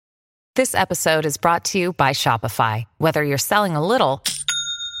This episode is brought to you by Shopify. Whether you're selling a little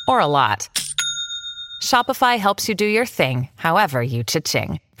or a lot, Shopify helps you do your thing, however you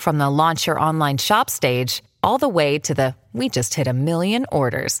cha-ching. From the launch your online shop stage, all the way to the we just hit 1 million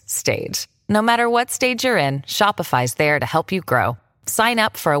orders stage. No matter what stage you're in, Shopify's there to help you grow. Sign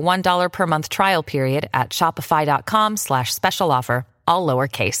up for a $1 per month trial period at shopify.com/special offer, all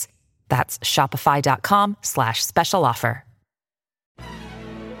lowercase. That's shopify.com/special offer.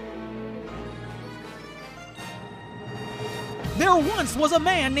 There once was a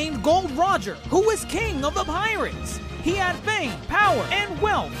man named Gold Roger who was king of the pirates. He had fame, power, and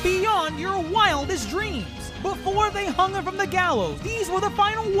wealth beyond your wildest dreams. Before they hung him from the gallows, these were the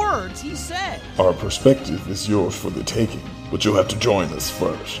final words he said. Our perspective is yours for the taking, but you'll have to join us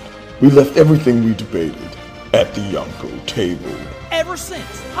first. We left everything we debated at the Yonko table. Ever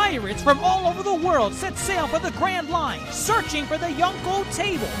since, pirates from all over the world set sail for the Grand Line, searching for the Yonko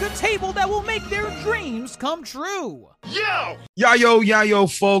table, the table that will make their dreams come true. Yo,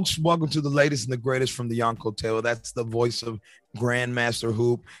 folks. Welcome to the latest and the greatest from the Yonko table. That's the voice of Grandmaster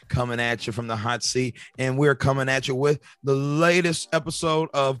Hoop coming at you from the hot seat. And we're coming at you with the latest episode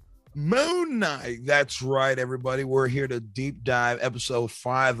of Moon Knight. That's right, everybody. We're here to deep dive episode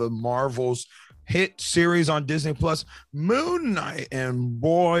 5 of Marvel's hit series on Disney Plus, Moon Knight. And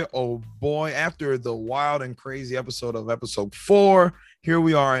boy, oh boy, after the wild and crazy episode of episode 4, here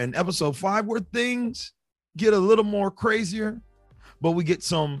we are in episode 5 where things get a little more crazier, but we get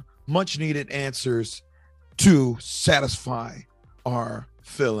some much needed answers to satisfy our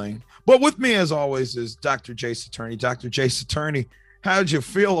feeling. But with me, as always, is Dr. Jay Saturney. Dr. Jay Saturney, how'd you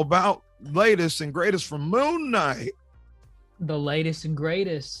feel about latest and greatest from Moon Knight? The latest and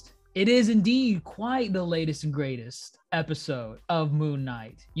greatest. It is indeed quite the latest and greatest episode of Moon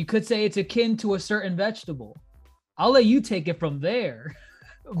Knight. You could say it's akin to a certain vegetable. I'll let you take it from there.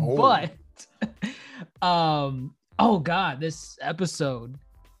 Oh. But oh god, this episode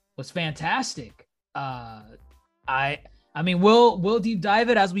was fantastic. I mean we'll deep dive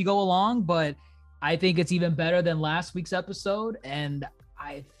it as we go along, but I think it's even better than last week's episode, and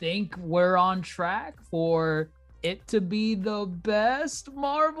I think we're on track for it to be the best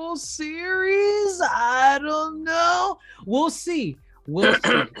Marvel series. I don't know. We'll see.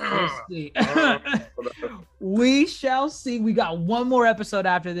 We shall see. We got one more episode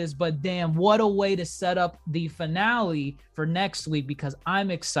after this, but damn, what a way to set up the finale for next week, because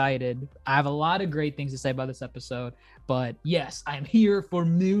I'm excited. I have a lot of great things to say about this episode, but yes, I'm here for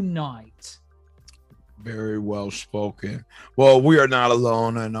Moon Knight. Very well spoken. Well, we are not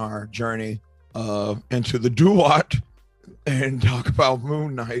alone in our journey into the Duat and talk about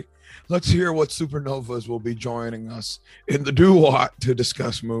Moon Knight. Let's hear what supernovas will be joining us in the Duat to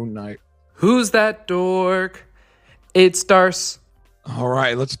discuss Moon Knight. Who's that dork? It's Darce. All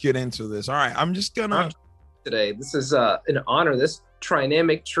right, let's get into this. All right, I'm just gonna today. This is an honor. This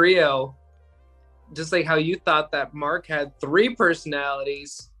trinamic trio, just like how you thought that Mark had 3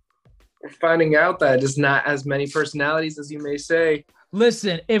 personalities, we're finding out that it's not as many personalities as you may say.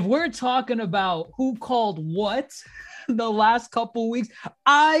 Listen, if we're talking about who called what the last couple weeks,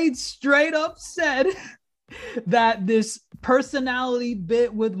 I straight up said that this personality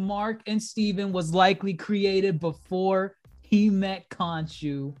bit with Mark and Steven was likely created before he met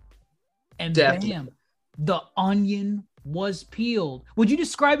Khonshu. And Definitely. Bam, the onion was peeled. Would you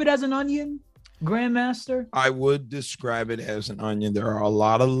describe it as an onion, Grandmaster? I would describe it as an onion. There are a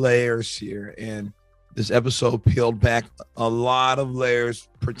lot of layers here, and this episode peeled back a lot of layers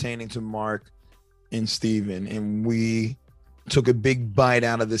pertaining to Mark and Steven, and we took a big bite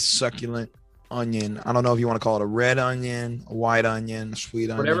out of this succulent onion. I don't know if you want to call it a red onion, a white onion, a sweet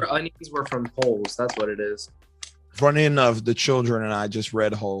onion. Whatever onions were from holes, that's what it is. Funny enough, the children and I just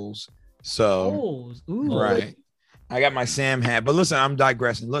read holes. So, Holes. Ooh. right. I got my Sam hat, but listen, I'm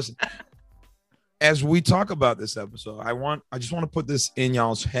digressing. Listen, as we talk about this episode, I just want to put this in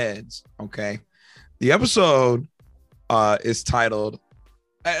y'all's heads, okay? The episode is titled,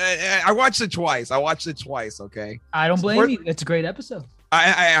 I watched it twice. Okay? I don't blame you. It's a great episode.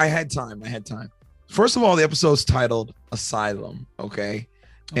 I had time. First of all, the episode's titled Asylum, okay?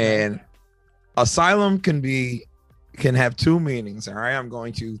 And asylum can have 2 meanings, all right? I'm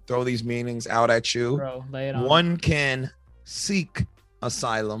going to throw these meanings out at you. Bro, lay it on. One can seek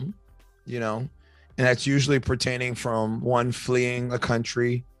asylum, and that's usually pertaining from one fleeing a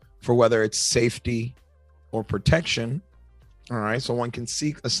country for whether it's safety or protection. All right, so one can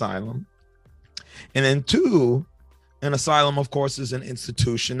seek asylum. And then 2, an asylum, of course, is an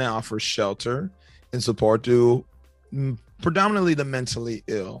institution that offers shelter and support to predominantly the mentally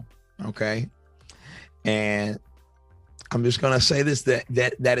ill. Okay. And I'm just gonna say this,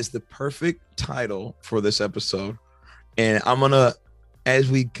 that is the perfect title for this episode. And I'm gonna,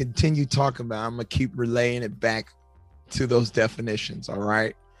 as we continue talking about, I'm gonna keep relaying it back to those definitions. All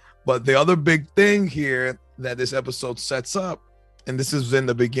right. But the other big thing here that this episode sets up, and this is in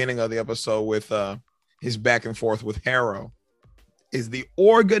the beginning of the episode with his back and forth with Harrow, is the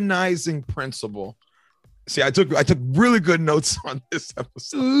organizing principle. See, I took really good notes on this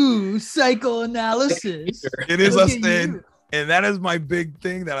episode. Ooh, psychoanalysis. It is a thing, and that is my big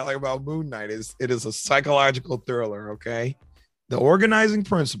thing that I like about Moon Knight. Is it is a psychological thriller. Okay, the organizing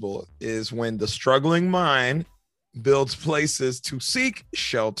principle is when the struggling mind builds places to seek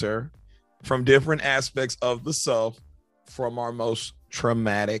shelter from different aspects of the self from our most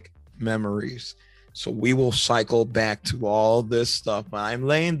traumatic memories. So we will cycle back to all this stuff. I'm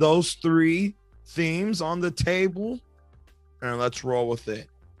laying those 3 themes on the table and let's roll with it.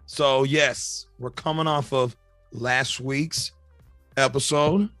 So yes, we're coming off of last week's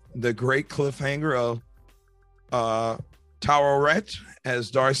episode, the great cliffhanger of Taweret,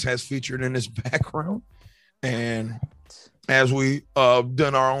 as Darce has featured in his background. And as we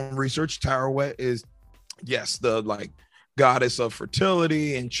done our own research, Taweret is, yes, the like goddess of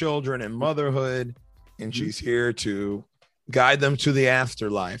fertility and children and motherhood, and she's here to guide them to the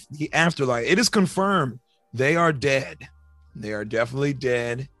afterlife. The afterlife, it is confirmed they are dead. They are definitely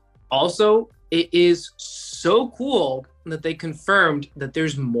dead. Also, it is so cool that they confirmed that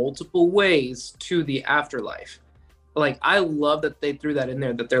there's multiple ways to the afterlife. Like, I love that they threw that in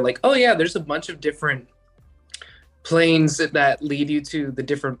there, that they're like, oh yeah, there's a bunch of different planes that lead you to the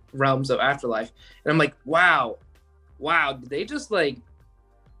different realms of afterlife. And I'm like, wow, did they just like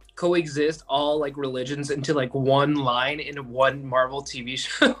coexist all like religions into like one line in one Marvel TV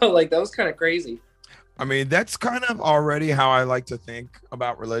show? Like, that was kind of crazy. I mean, that's kind of already how I like to think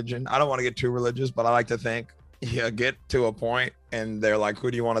about religion. I don't want to get too religious, but I like to think, get to a point and they're like,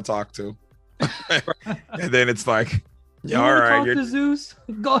 who do you want to talk to? And then it's like, yeah, all right. Talk to Zeus.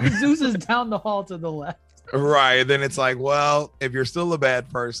 Zeus is down the hall to the left. Right. Then it's like, well, if you're still a bad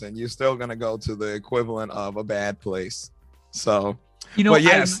person, you're still going to go to the equivalent of a bad place. So, but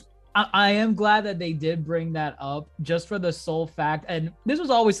yes. I am glad that they did bring that up just for the sole fact. And this was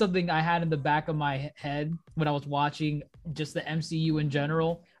always something I had in the back of my head when I was watching just the MCU in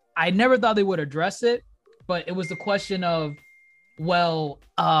general. I never thought they would address it, but it was the question of, well,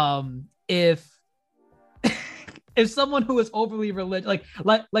 if someone who is overly religious, like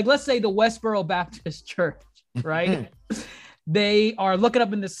let's say the Westboro Baptist Church, right? They are looking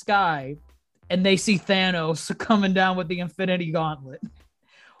up in the sky and they see Thanos coming down with the Infinity Gauntlet.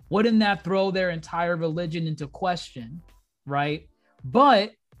 Wouldn't that throw their entire religion into question, right?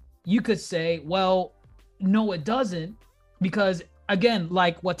 But you could say, well, no, it doesn't, because again,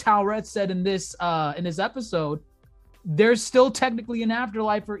 like what Taweret said in this episode, there's still technically an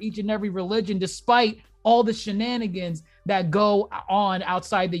afterlife for each and every religion, despite all the shenanigans that go on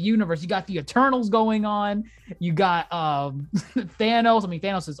outside the universe. You got the Eternals going on. You got Thanos. I mean,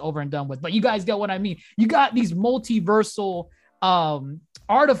 Thanos is over and done with, but you guys get what I mean. You got these multiversal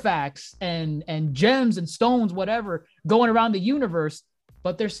artifacts and gems and stones, whatever, going around the universe,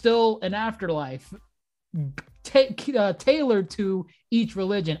 but there's still an afterlife tailored to each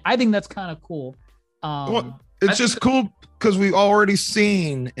religion. I think that's kind of cool. Well, it's just cool because we've already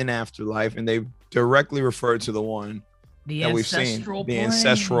seen an afterlife, and they directly referred to the one that we've seen, the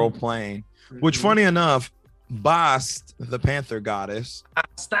ancestral plane. Which, funny enough, Bast, the Panther goddess,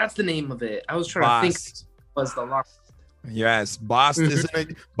 that's the name of it. I was trying to think was the last. Yes, Bast is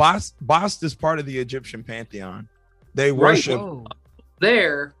part of the Egyptian pantheon. They worship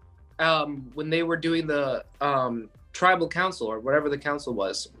there when they were doing the tribal council or whatever the council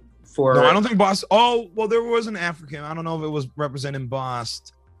was for. No, I don't think Bast. Oh, well, there was an African. I don't know if it was representing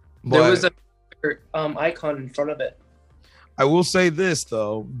Bast. There was a icon in front of it. I will say this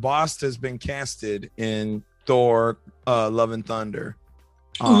though, Bast has been casted in Thor: Love and Thunder.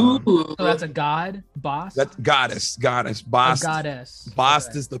 So that's a god, Bast? That's goddess. Bast. A goddess.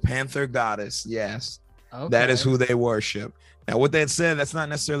 Bast is the Panther goddess. Yes. Okay. That is who they worship. Now, with that said, that's not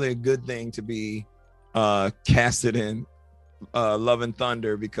necessarily a good thing to be casted in Love and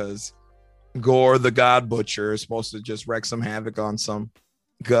Thunder, because Gore, the God Butcher, is supposed to just wreak some havoc on some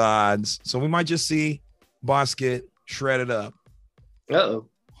gods. So we might just see Bast get shredded up. Uh-oh.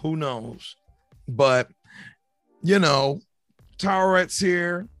 Who knows? But, Taweret's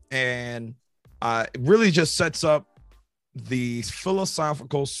here, and it really just sets up the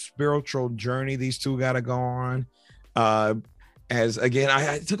philosophical, spiritual journey these two got to go on. As again,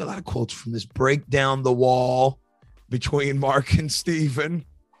 I took a lot of quotes from this: break down the wall between Mark and Steven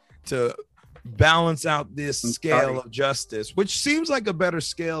to balance out this scale of justice, which seems like a better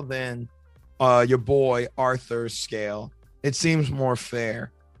scale than your boy Arthur's scale. It seems more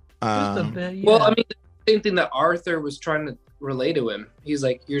fair. Just a bit, yeah. Well, I mean, the same thing that Arthur was trying to relay to him. He's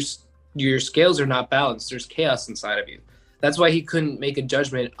like, your scales are not balanced. There's chaos inside of you. That's why he couldn't make a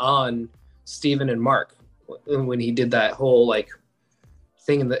judgment on Steven and Mark when he did that whole like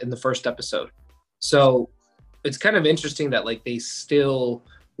thing in the first episode. So it's kind of interesting that like they still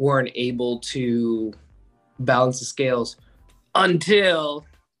weren't able to balance the scales until.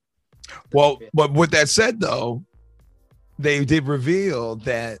 Well, but with that said, though, they did reveal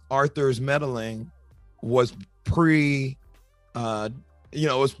that Arthur's meddling was it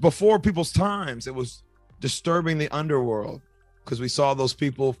was before people's times. It was disturbing the underworld because we saw those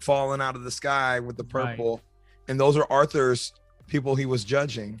people falling out of the sky with the purple. Right. And those are Arthur's people he was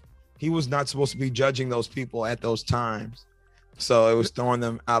judging. He was not supposed to be judging those people at those times. So it was throwing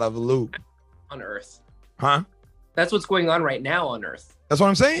them out of a loop. On Earth. Huh? That's what's going on right now on Earth. That's what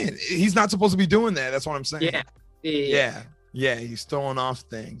I'm saying. He's not supposed to be doing that. That's what I'm saying. Yeah. He's throwing off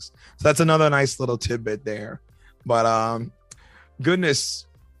things. So that's another nice little tidbit there. But goodness,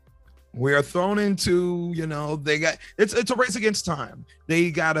 we are thrown into, they got it's a race against time. They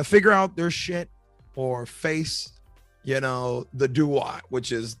got to figure out their shit or face, the Duat,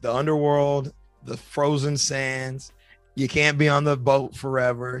 which is the underworld, the frozen sands. You can't be on the boat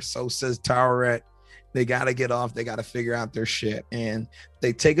forever. So says Taweret. They got to get off. They got to figure out their shit. And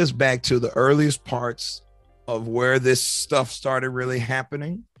they take us back to the earliest parts of where this stuff started really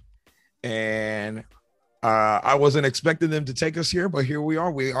happening. And I wasn't expecting them to take us here, but here we are.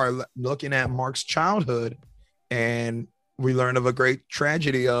 We are looking at Mark's childhood, and we learn of a great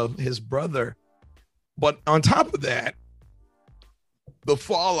tragedy of his brother. But on top of that, the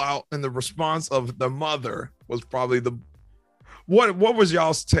fallout and the response of the mother was probably what was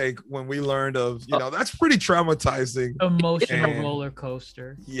y'all's take when we learned of, that's pretty traumatizing. Emotional roller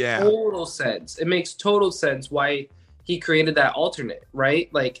coaster. Yeah. Total sense. It makes total sense why he created that alternate, right?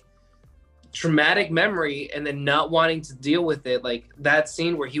 Like traumatic memory and then not wanting to deal with it. Like that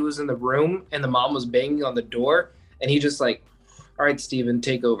scene where he was in the room and the mom was banging on the door and he just like, all right, Steven,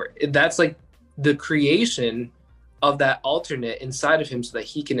 take over. That's like the creation of that alternate inside of him so that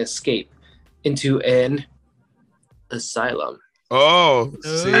he can escape into an asylum. Oh,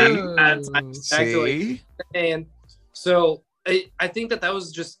 that's exactly. And so I think that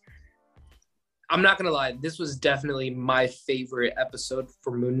was just, I'm not going to lie, this was definitely my favorite episode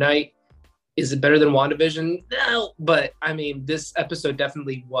for Moon Knight. Is it better than WandaVision? No, but I mean, this episode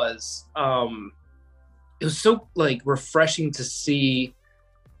definitely was, it was so like refreshing to see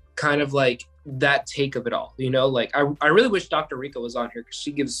kind of like that take of it all, like I really wish Dr. Rico was on here because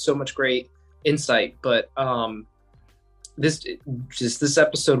she gives so much great insight, but this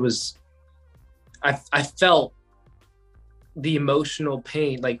episode was, I felt the emotional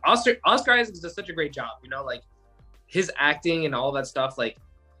pain. Like Oscar Isaac does such a great job, like his acting and all that stuff, like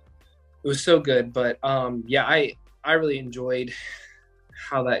it was so good. But I really enjoyed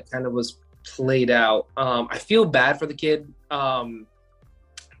how that kind of was played out. I feel bad for the kid.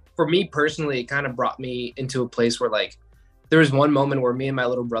 For me personally, it kind of brought me into a place where like there was one moment where me and my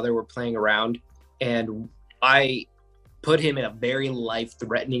little brother were playing around and I put him in a very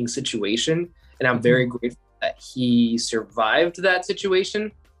life-threatening situation, and I'm very grateful that he survived that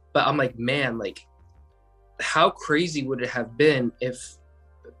situation. But I'm like, man, like how crazy would it have been if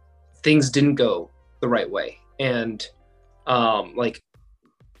things didn't go the right way? And like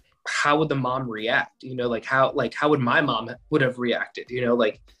how would the mom react? How would my mom would have reacted?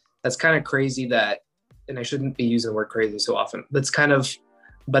 Like that's kind of crazy that, and I shouldn't be using the word crazy so often. That's kind of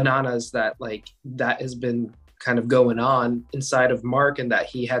bananas that like that has been kind of going on inside of Mark, and that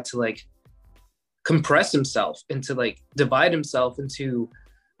he had to like compress himself and to like divide himself into,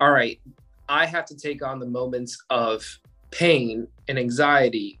 all right, I have to take on the moments of pain and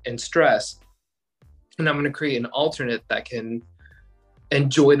anxiety and stress, and I'm going to create an alternate that can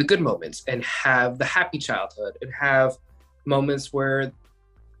enjoy the good moments and have the happy childhood and have moments where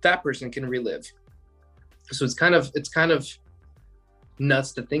that person can relive. So it's kind of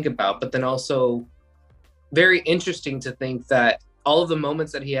nuts to think about, but then also very interesting to think that all of the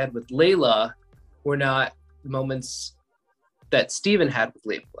moments that he had with Layla were not moments that Steven had with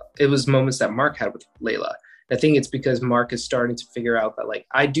Layla. It was moments that Mark had with Layla. I think it's because Mark is starting to figure out that like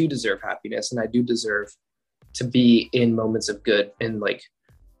I do deserve happiness and I do deserve to be in moments of good and like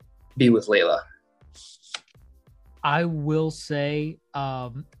be with Layla. I will say,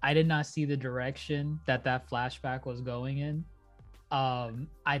 I did not see the direction that flashback was going in.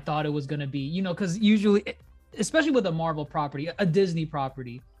 I thought it was going to be, because usually, especially with a Marvel property, a Disney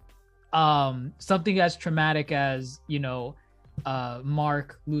property, something as traumatic as,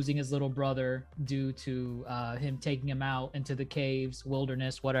 Mark losing his little brother due to him taking him out into the caves,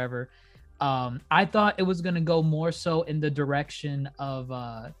 wilderness, whatever. I thought it was going to go more so in the direction of,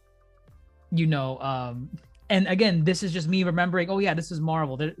 and again, this is just me remembering, oh yeah, this is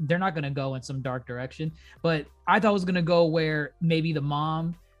Marvel. They're not going to go in some dark direction, but I thought it was going to go where maybe the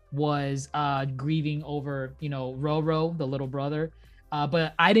mom was grieving over, Roro, the little brother.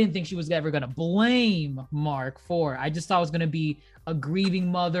 But I didn't think she was ever going to blame Mark for it. I just thought it was going to be a grieving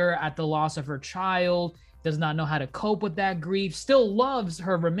mother at the loss of her child, does not know how to cope with that grief, still loves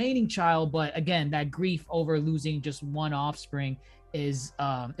her remaining child. But again, that grief over losing just one offspring is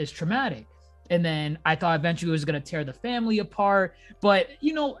traumatic. And then I thought eventually it was going to tear the family apart. But,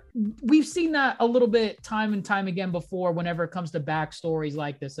 we've seen that a little bit time and time again before whenever it comes to backstories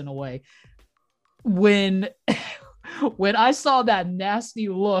like this in a way. When I saw that nasty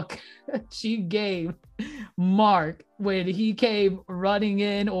look she gave Mark when he came running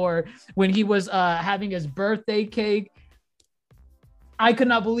in, or when he was having his birthday cake, I could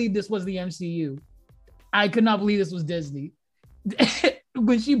not believe this was the MCU. I could not believe this was Disney.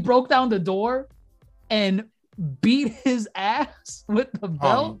 When she broke down the door and beat his ass with the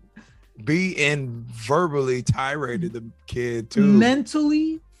belt. Beat and verbally tirade the kid too.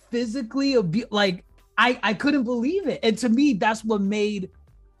 Mentally, physically, I couldn't believe it. And to me, that's what made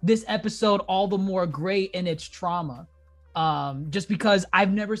this episode all the more great in its trauma. Just because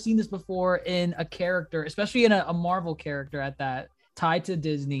I've never seen this before in a character, especially in a Marvel character at that, tied to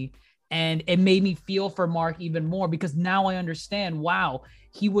Disney. And it made me feel for Mark even more, because now I understand, wow,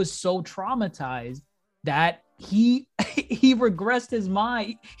 he was so traumatized that he regressed his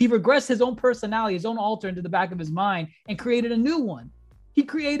mind. He regressed his own personality, his own alter into the back of his mind, and created a new one. He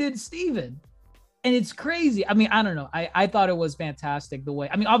created Steven. And it's crazy. I mean, I don't know. I thought it was fantastic the way.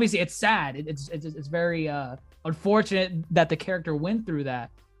 I mean, obviously it's sad. It's very unfortunate that the character went through that.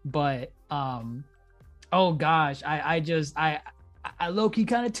 But oh gosh, I low-key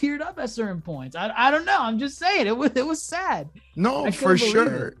kind of teared up at certain points. I don't know. I'm just saying it was sad. No, for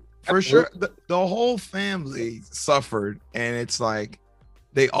sure. For sure. The whole family suffered, and it's like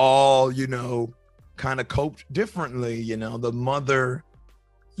they all, kind of coped differently. The mother,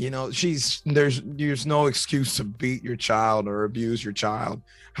 there's no excuse to beat your child or abuse your child.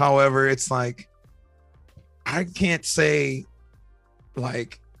 However, it's like, I can't say,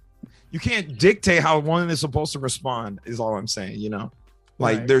 you can't dictate how one is supposed to respond, is all I'm saying,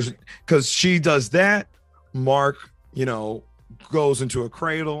 right. Because she does that, Mark, goes into a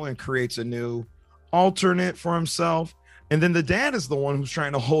cradle and creates a new alternate for himself. And then the dad is the one who's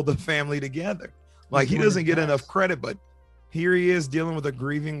trying to hold the family together. He doesn't get enough credit, but here he is dealing with a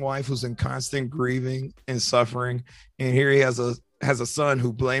grieving wife who's in constant grieving and suffering. And here he has a son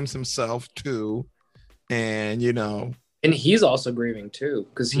who blames himself too. And, and he's also grieving too,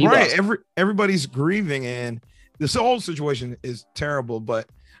 because everybody's grieving, and this whole situation is terrible. But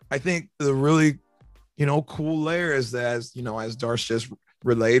I think the really, cool layer is that, as Darce just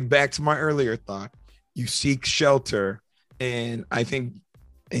relayed back to my earlier thought, you seek shelter, and I think,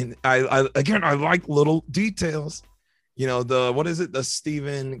 and I like little details. What is it? The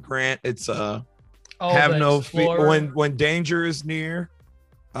Stephen Grant. It's have no fear when danger is near.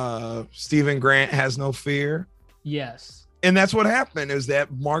 Stephen Grant has no fear. Yes. And that's what happened, is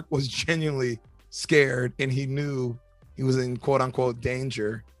that Mark was genuinely scared, and he knew he was in quote unquote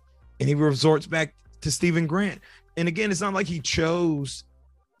danger, and he resorts back to Stephen Grant. And again, it's not like he chose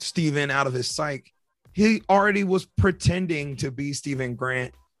Stephen out of his psyche. He already was pretending to be Stephen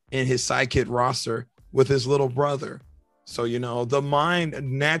Grant in his sidekick roster with his little brother. So, the mind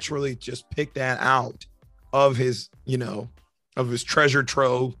naturally just picked that out of his, of his treasure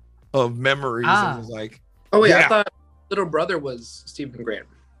trove of memories. And was like, oh, wait, yeah. I thought little brother was Stephen Grant.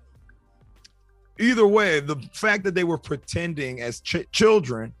 Either way, the fact that they were pretending as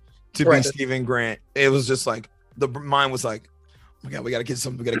children to be Stephen Grant, it was just like, the mind was like, oh my God, we got to get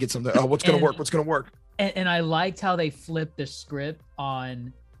something. Oh, what's going to work? What's going to work? And I liked how they flipped the script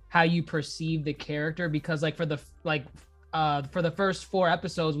on how you perceive the character, because for the first 4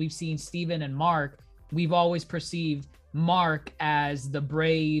 episodes, we've seen Steven and Mark. We've always perceived Mark as the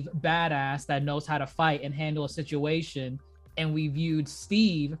brave badass that knows how to fight and handle a situation, and we viewed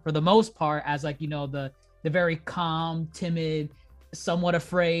Steve for the most part as the very calm, timid, somewhat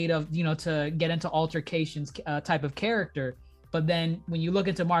afraid of to get into altercations type of character. But then when you look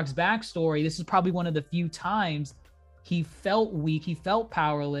into Mark's backstory, this is probably one of the few times he felt weak, he felt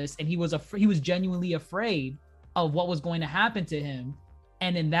powerless, and he was genuinely afraid of what was going to happen to him.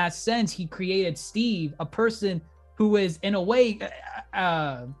 And in that sense, he created Steve, a person who is in a way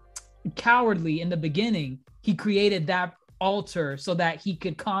cowardly in the beginning, he created that altar so that he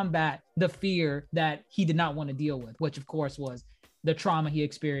could combat the fear that he did not want to deal with, which of course was the trauma he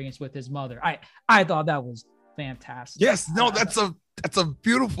experienced with his mother. I thought that was fantastic. Yes, no, that's a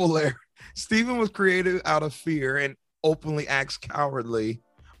beautiful layer. Steven was created out of fear and openly acts cowardly,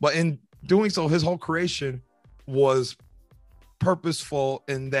 but in doing so, his whole creation was purposeful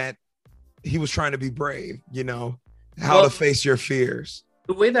in that he was trying to be brave, how to face your fears.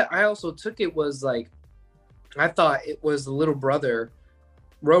 The way that I also took it was like, I thought it was the little brother,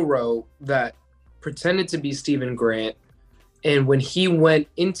 Roro, that pretended to be Stephen Grant. And when he went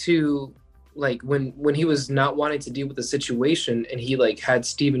into, like, when he was not wanting to deal with the situation and he, like, had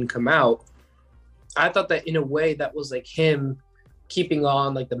Stephen come out, I thought that in a way that was, like, him keeping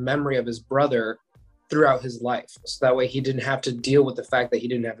on, like, the memory of his brother throughout his life. So that way he didn't have to deal with the fact that he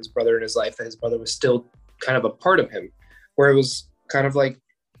didn't have his brother in his life, that his brother was still kind of a part of him. Where it was kind of like,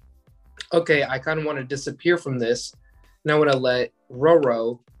 okay, I kind of want to disappear from this. And I want to let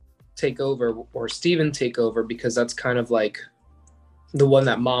Roro take over or Steven take over, because that's kind of like the one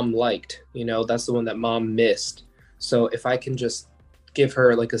that mom liked, that's the one that mom missed. So if I can just give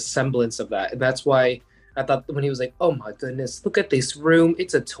her like a semblance of that. And that's why I thought when he was like, oh my goodness, look at this room.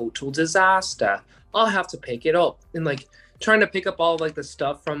 It's a total disaster. I'll have to pick it up. And like trying to pick up all like the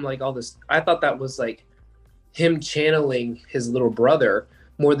stuff from like all this. I thought that was like him channeling his little brother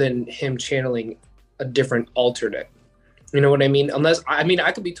more than him channeling a different alternate. You know what I mean?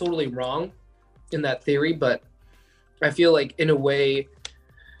 I could be totally wrong in that theory, but I feel like in a way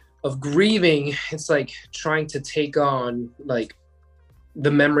of grieving, it's like trying to take on like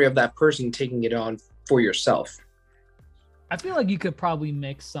the memory of that person, taking it on for yourself. I feel like you could probably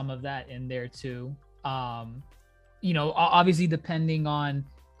mix some of that in there too. Obviously depending on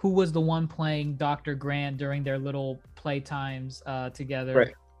who was the one playing Dr. Grant during their little playtimes together.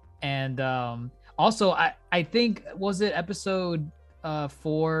 Right. And also, I think, was it episode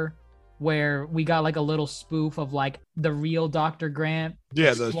 4 where we got like a little spoof of like the real Dr. Grant?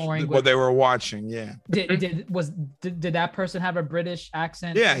 Yeah, what they were watching. Yeah. Did that person have a British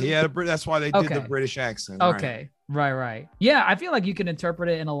accent? Yeah, he had that's why they did the British accent. Okay, right. Yeah, I feel like you can interpret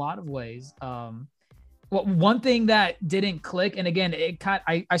it in a lot of ways. Well, one thing that didn't click, and again,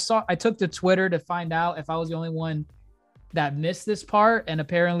 I took to Twitter to find out if I was the only one that missed this part, and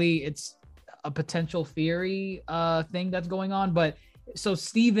apparently it's a potential theory thing that's going on. But so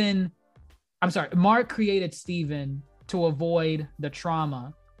Mark created Steven to avoid the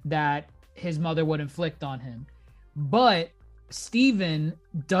trauma that his mother would inflict on him. But Steven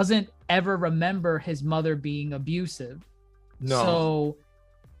doesn't ever remember his mother being abusive. No. So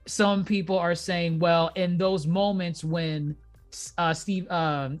some people are saying, well, in those moments when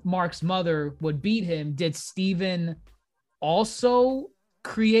Mark's mother would beat him, did Steven also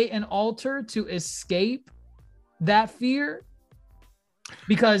create an altar to escape that fear?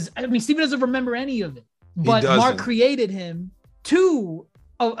 Because Steven doesn't remember any of it, but Mark created him to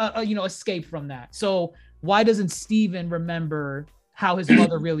escape from that. So why doesn't Steven remember how his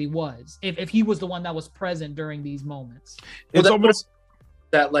mother really was if he was the one that was present during these moments? It's almost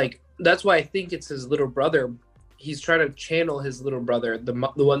that, like, that's why I think it's his little brother. He's trying to channel his little brother, the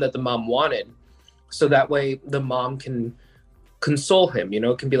one that the mom wanted, so that way the mom can console him.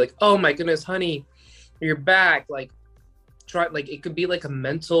 It can be like, oh my goodness, honey, you're back. Like, it could be like a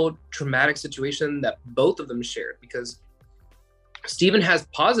mental traumatic situation that both of them shared, because Steven has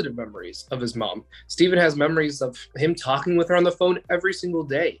positive memories of his mom. Steven has memories of him talking with her on the phone every single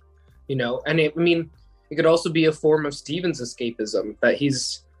day, and it could also be a form of Steven's escapism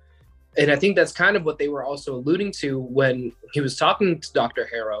and I think that's kind of what they were also alluding to when he was talking to Dr.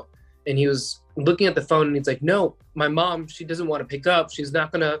 Harrow, and he was looking at the phone and he's like, no, my mom, she doesn't want to pick up. She's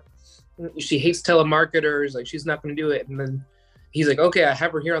not going to, she hates telemarketers. Like, she's not going to do it. And then he's like, okay, I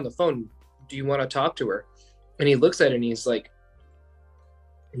have her here on the phone. Do you want to talk to her? And he looks at it and he's like,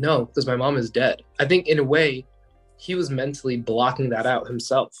 no, because my mom is dead. I think in a way he was mentally blocking that out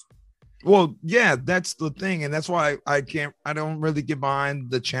himself. Well, yeah, that's the thing. And that's why I don't really get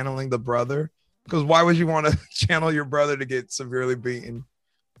behind the channeling the brother, because why would you want to channel your brother to get severely beaten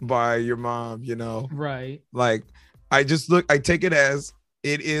by your mom, Right. Like, I take it as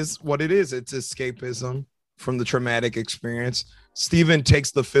it is what it is. It's escapism from the traumatic experience. Steven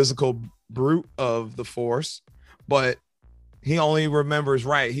takes the physical brute of the force, but he only remembers,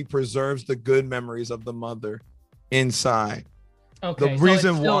 he preserves the good memories of the mother inside. Okay, the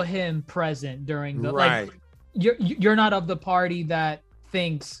reason so it's still him present during the right. Like, you're not of the party that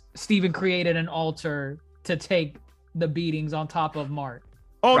thinks Steven created an altar to take the beatings on top of Mark.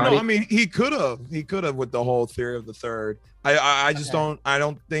 Oh no, Roddy? I mean he could have with the whole theory of the third. I just don't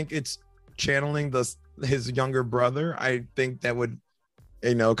think it's channeling his younger brother. I think that would,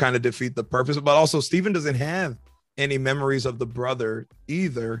 kind of defeat the purpose. But also Steven doesn't have any memories of the brother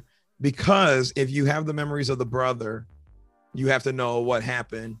either, because if you have the memories of the brother, you have to know what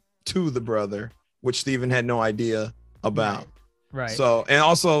happened to the brother, which Steven had no idea about. Right. So, and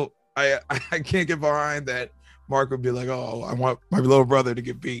also I can't get behind that Mark would be like, oh, I want my little brother to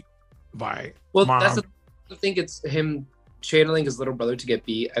get beat by mom. I think it's him channeling his little brother to get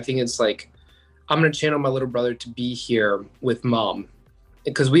beat. I think it's like, I'm going to channel my little brother to be here with mom,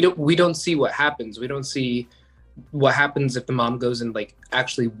 because we don't see what happens. We don't see what happens if the mom goes and like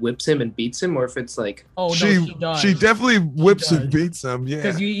actually whips him and beats him, or if it's like, she does. She definitely whips and beats him. Yeah,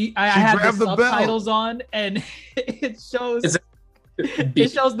 because I had the subtitles on and it shows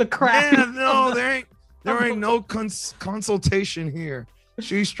the crack. Yeah, no, there ain't no consultation here.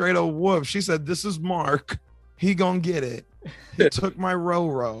 She straight up whooped. She said, "This is Mark. He gonna get it. He took my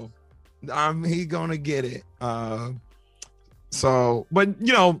row. He gonna get it." So, but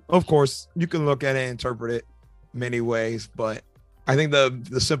of course, you can look at it and interpret it many ways. But I think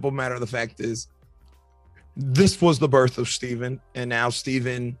the simple matter of the fact is, this was the birth of Steven, and now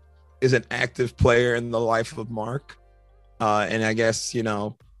Steven is an active player in the life of Mark. And I guess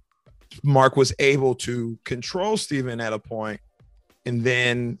Mark was able to control Steven at a point, and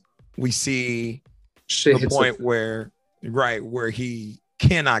then we see the point where he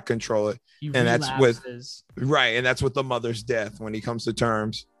cannot control it, and that's with the mother's death, when he comes to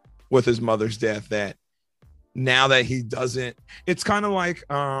terms with his mother's death, that now that he doesn't, it's kind of like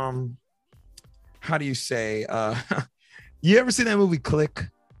how do you say, you ever seen that movie Click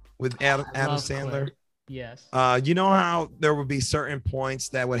with Adam Sandler? Click. Yes. You know how there would be certain points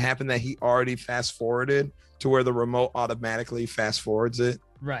that would happen that he already fast forwarded to where the remote automatically fast forwards it.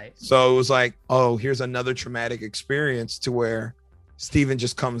 Right. So it was like, oh, here's another traumatic experience to where Steven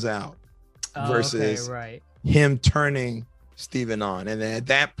just comes out versus him turning Steven on. And then at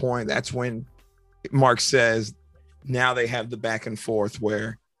that point, that's when Mark says, now they have the back and forth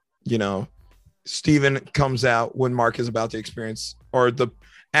where, Steven comes out when Mark is about to experience, or the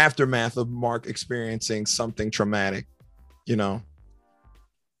aftermath of Mark experiencing something traumatic,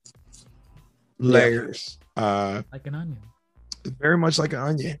 layers, like an onion, very much like an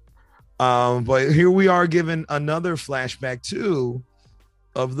onion. But here we are given another flashback too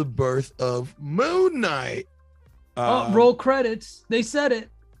of the birth of Moon Knight. Roll credits. They said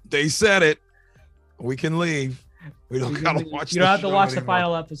it. We can leave. We don't gotta watch. You don't have to watch anymore. The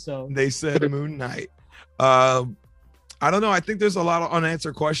final episode. They said Moon Knight. I don't know. I think there's a lot of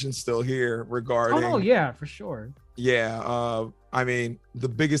unanswered questions still here regarding. Oh yeah, for sure. Yeah. I mean, the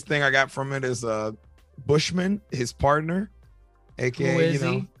biggest thing I got from it is Bushman, his partner, aka who is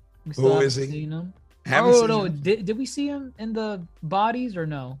he? Who is he? Seen him. No. Did we see him in the bodies or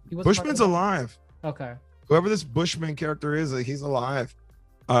no? Bushman's alive. Okay. Whoever this Bushman character is, he's alive.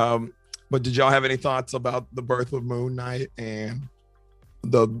 But did y'all have any thoughts about the birth of Moon Knight and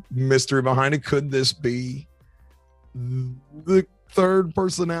the mystery behind it? Could this be the third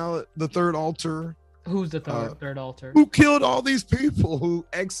personality, the third alter? Who's the third alter? Who killed all these people? Who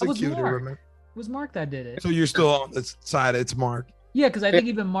executed? It was Mark that did it. So you're still on the side. It's Mark. Yeah, because I think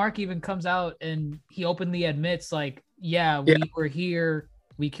even Mark comes out and he openly admits, like, we were here.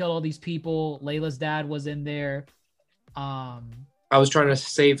 We killed all these people. Layla's dad was in there. I was trying to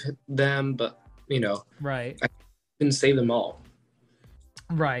save them, but right. I didn't save them all.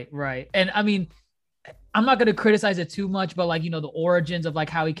 Right. And I mean, I'm not going to criticize it too much, but like, the origins of like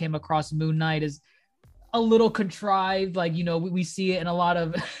how he came across Moon Knight is a little contrived. Like, we see it in a lot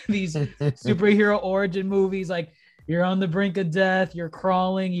of these superhero origin movies. Like, you're on the brink of death, you're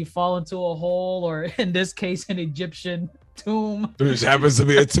crawling, you fall into a hole, or in this case, an Egyptian tomb. There just happens to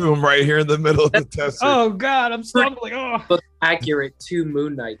be a tomb right here in the middle of the desert. Oh God, I'm stumbling. Oh. But accurate to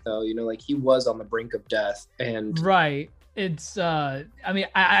Moon Knight though, like he was on the brink of death, and right. It's I mean,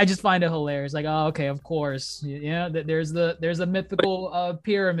 I just find it hilarious. Like, oh, okay, of course, yeah. There's a mythical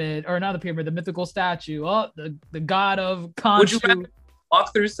pyramid, or not the pyramid, the mythical statue. Oh, the god of Khonshu. Would you rather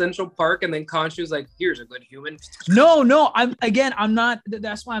walk through Central Park and then Khonshu's like, here's a good human? No, I'm not.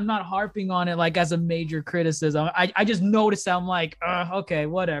 That's why I'm not harping on it like as a major criticism. I just noticed. I'm like, okay,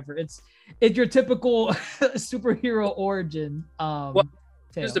 whatever. It's your typical superhero origin. What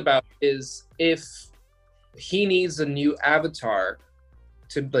I'm just about is if he needs a new avatar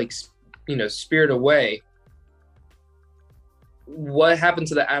to like, spirit away. What happened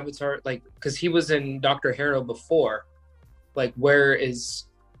to the avatar? Like, because he was in Dr. Harrow before. Like, where is,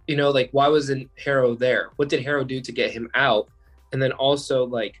 like, why wasn't Harrow there? What did Harrow do to get him out? And then also,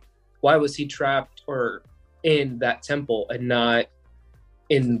 like, why was he trapped or in that temple and not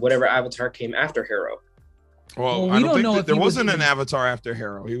in whatever avatar came after Harrow? Well, Well, I we don't don't think know that if there he was wasn't an even- avatar after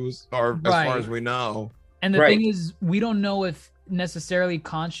Harrow. He was, or as far as Right. we know. And the Right. thing is, we don't know if necessarily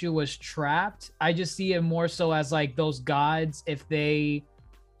Khonshu was trapped. I just see it more so as like those gods, if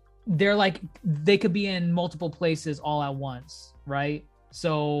they're like, they could be in multiple places all at once, right?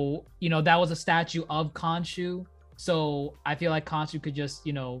 So, you know, that was a statue of Khonshu. So I feel like Khonshu could just,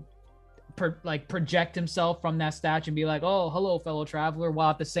 you know, project himself from that statue and be like, oh, hello, fellow traveler, while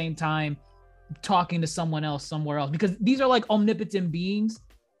at the same time talking to someone else somewhere else. Because these are like omnipotent beings.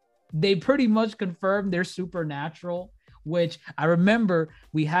 They pretty much confirmed they're supernatural, which I remember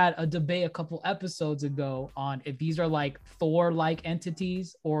we had a debate a couple episodes ago on if these are like Thor-like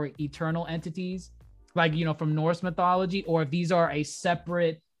entities or eternal entities, like, you know, from Norse mythology, or if these are a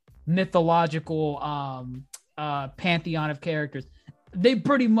separate mythological pantheon of characters. They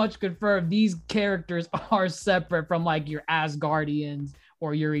pretty much confirmed these characters are separate from like your Asgardians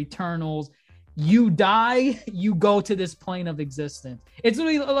or your Eternals. You die, you go to this plane of existence. It's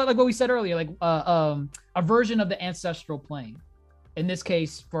really like what we said earlier, like a version of the ancestral plane. In this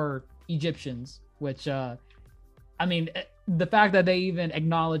case, for Egyptians, which I mean, the fact that they even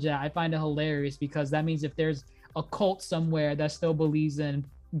acknowledge that, I find it hilarious, because that means if there's a cult somewhere that still believes in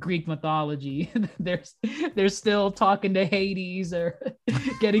Greek mythology, they're still talking to Hades or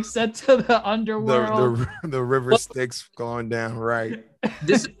getting sent to the underworld. The river Styx going down, right?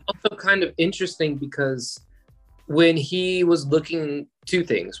 This is also kind of interesting because when he was looking, two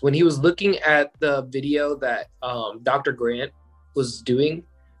things. When he was looking at the video that Dr. Grant was doing,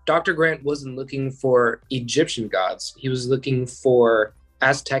 Dr. Grant wasn't looking for Egyptian gods. He was looking for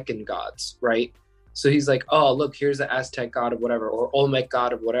Aztecan gods, right? So he's like, oh, look, here's the Aztec god of whatever, or Olmec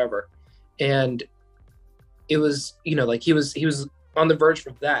god of whatever. And it was, you know, like he was on the verge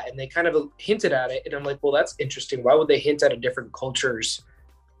of that, and they kind of hinted at it. And I'm like, well, that's interesting. Why would they hint at a different culture's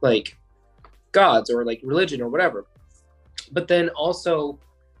like gods or like religion or whatever? But then also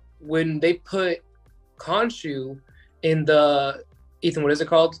when they put Khonshu in the, Ethan, what is it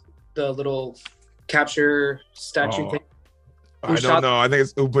called? The little capture statue thing. I don't know. I think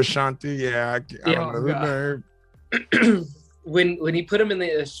it's Upashanti. Yeah, I don't know the name. When he put him in the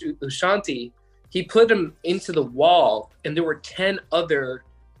Ushanti, he put him into the wall, and there were 10 other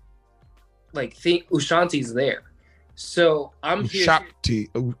like Ushantis there. So I'm here.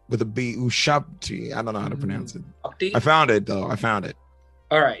 Ushapti with a B. Ushapti. I don't know how to pronounce it. Upti? I found it though. I found it.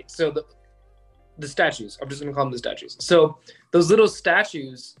 All right. So the statues. I'm just gonna call them the statues. So those little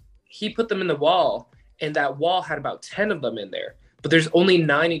statues, he put them in the wall. And that wall had about 10 of them in there, but there's only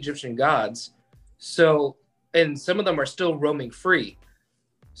 9 Egyptian gods. So, and some of them are still roaming free.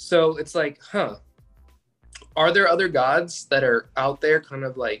 So it's like, are there other gods that are out there kind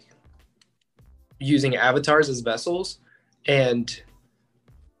of like using avatars as vessels? And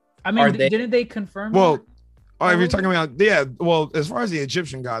I mean, they- didn't they confirm? Well, that? if you're talking about, yeah, well, as far as the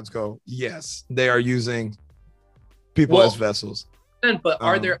Egyptian gods go, yes, they are using people as vessels. But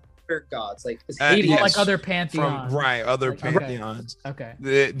are there other gods? Like, is yes. Hades like other pantheons? Other Okay. pantheons.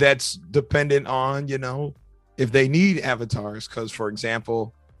 Okay. That's dependent on, you know, if they need avatars. Because, for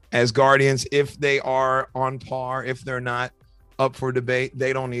example, as Guardians, if they are on par, if they're not up for debate,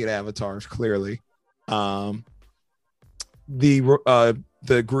 they don't need avatars, clearly. The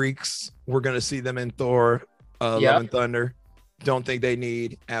Greeks, we're going to see them in Thor, Love and Thunder. Don't think they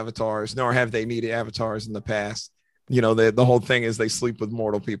need avatars, nor have they needed avatars in the past. You know, the whole thing is they sleep with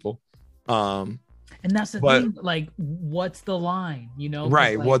mortal people. And that's the thing, like, what's the line, you know?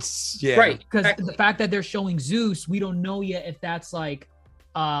 Right. Like, Right. Because the fact that they're showing Zeus, we don't know yet if that's like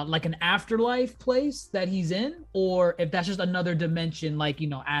an afterlife place that he's in, or if that's just another dimension, like, you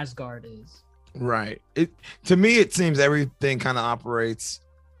know, Asgard is. Right. To me, it seems everything kind of operates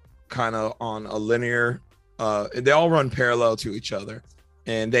kind of on a linear. They all run parallel to each other,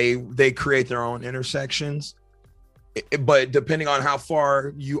 and they create their own intersections. But depending on how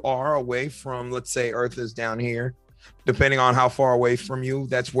far you are away from, let's say Earth is down here, depending on how far away from you,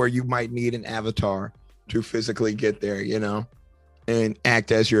 that's where you might need an avatar to physically get there, you know, and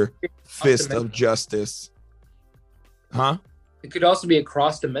act as your fist of justice. Huh? It could also be a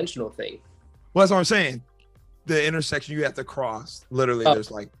cross-dimensional thing. Well, that's what I'm saying. The intersection you have to cross. Literally, there's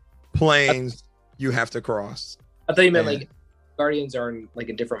like planes you have to cross. I thought you meant like Guardians are on like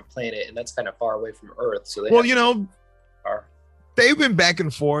a different planet, and that's kind of far away from Earth. So they've been back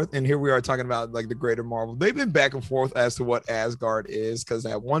and forth, and here we are talking about like the greater Marvel. They've been back and forth as to what Asgard is, because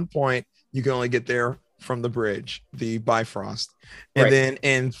at one point you can only get there from the bridge, the Bifrost, and then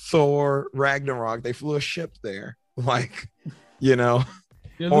in Thor Ragnarok they flew a ship there. Like, you know,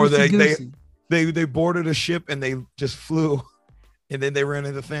 You're or they loosey-goosey. boarded a ship and they just flew, and then they ran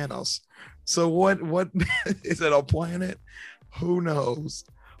into Thanos. So what is it, a planet? Who knows?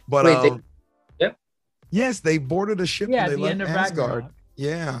 But Wait, yep. Yes, they boarded a ship Yeah, and at they the end left of Asgard. Ragnarok.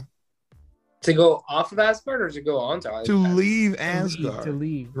 Yeah, To go off of Asgard or to go onto Asgard? to leave Asgard. To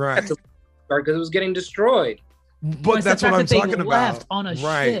leave. Right. Because it was getting destroyed. But it's that's the what fact I'm that they talking left about. on a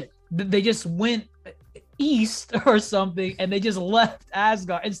Right. ship. They just went east or something, and they just left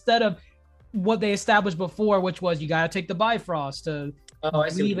Asgard instead of what they established before, which was you got to take the Bifrost to Oh, I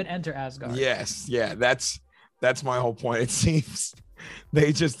see. leave and enter Asgard. Yes, yeah, that's my whole point. It seems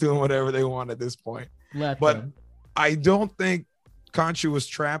they just doing whatever they want at this point. Let But them. I don't think Khonshu was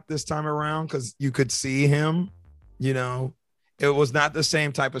trapped this time around because you could see him. You know, it was not the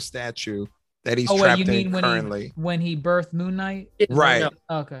same type of statue that he's Oh wait, trapped you mean in when currently. when he birthed Moon Knight? Right.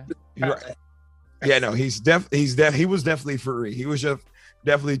 Okay. Right. Yeah, no, he was definitely free. He was just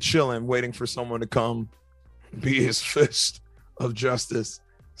definitely chilling, waiting for someone to come be his fist of justice.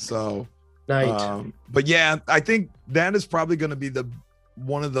 So, but yeah, I think that is probably going to be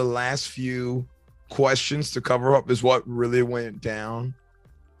one of the last few questions to cover up is what really went down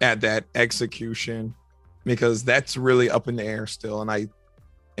at that execution, because that's really up in the air still.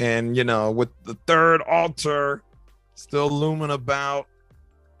 And you know, with the third altar still looming about,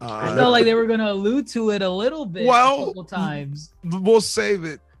 I felt like they were going to allude to it a little bit a couple times. We'll save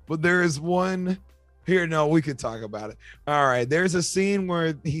it, but there is one here. No, we could talk about it. All right, there's a scene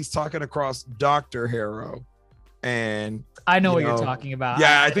where he's talking across Dr. Harrow, and I know what you're talking about.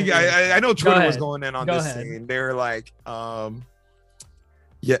 yeah, I think I know Twitter was going in on Go this ahead. scene. They're like,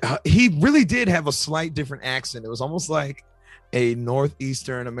 yeah, he really did have a slight different accent. It was almost like a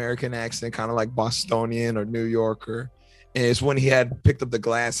northeastern American accent, kind of like Bostonian or New Yorker. And it's when he had picked up the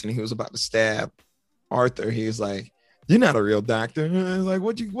glass and he was about to stab Arthur. He was like, "You're not a real doctor." And like,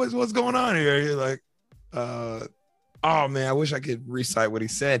 what's going on here? You're like, oh man, I wish I could recite what he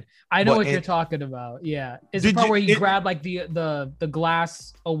said. I know what you're talking about. Yeah, it's the part where he grabbed like the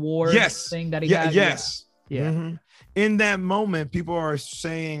glass award thing that he had. Yes. Yeah. Mm-hmm. In that moment, people are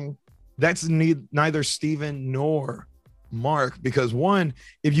saying that's neither Steven nor Mark, because one,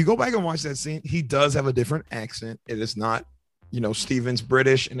 if you go back and watch that scene, he does have a different accent. It is not, Steven's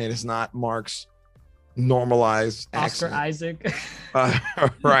British, and it is not Mark's normalized Oscar accent. Isaac.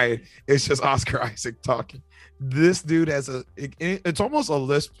 Right. It's just Oscar Isaac talking. This dude has it's almost a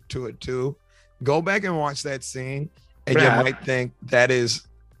lisp to it too. Go back and watch that scene, and you might think that is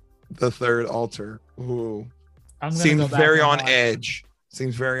the third altar, who seems very on edge.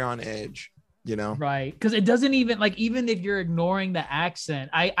 Seems very on edge. Right, because it doesn't even if you're ignoring the accent,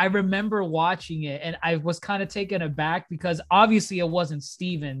 I remember watching it and I was kind of taken aback because obviously it wasn't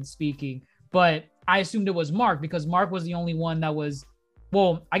Steven speaking, but I assumed it was Mark because Mark was the only one that was,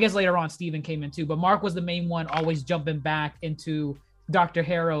 well, I guess later on Steven came in too, but Mark was the main one always jumping back into Dr.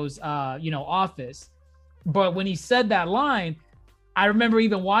 Harrow's office. But when he said that line, I remember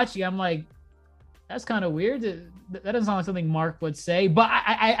even watching, I'm like, that's kind of weird. That doesn't sound like something Mark would say, but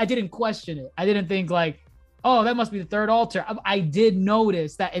I didn't question it. I didn't think like, oh, that must be the third altar. I did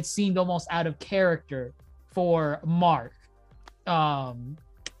notice that it seemed almost out of character for Mark. That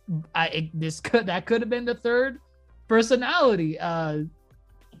could have been the third personality. I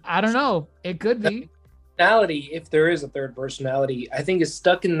don't know. It could be. Personality, if there is a third personality, I think is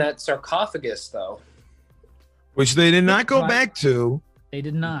stuck in that sarcophagus though. Which they did not go back to. They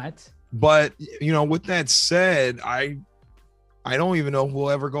did not. But with that said, I don't even know if we'll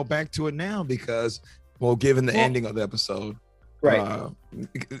ever go back to it now because, given the ending of the episode, right,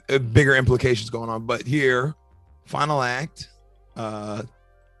 bigger implications going on. But here, final act,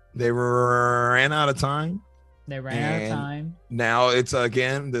 they ran out of time. They ran out of time. Now it's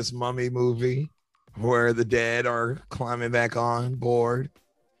again this mummy movie where the dead are climbing back on board,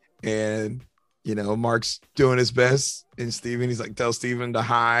 and Mark's doing his best, and he's like, tell Steven to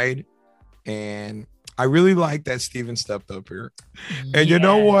hide. And I really like that Steven stepped up here. And you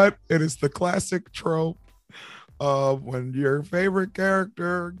know what? It is the classic trope of when your favorite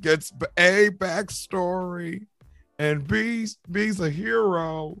character gets a backstory and B's a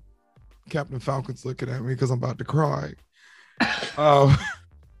hero. Captain Falcon's looking at me because I'm about to cry.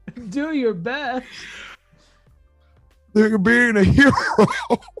 Do your best. They're being a hero.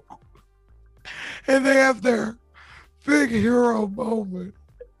 And they have their big hero moment.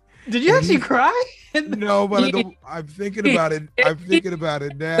 Did you actually cry? No, but I'm thinking about it. I'm thinking about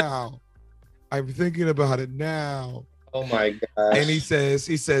it now. Oh my gosh. And he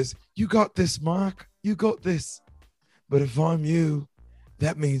says, you got this, Mark. You got this. But if I'm you,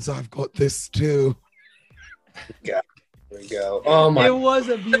 that means I've got this too. God. There we go. Oh my! It was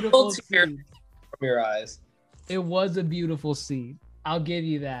a beautiful Tear scene. from your eyes. It was a beautiful scene. I'll give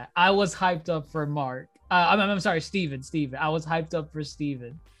you that. I was hyped up for Mark. I'm sorry, Steven. I was hyped up for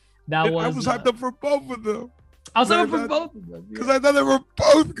Steven. I was hyped up for both of them. I was hyped up for both of them. Because I thought they were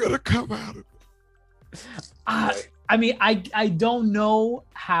both going to come out of it. I mean, I don't know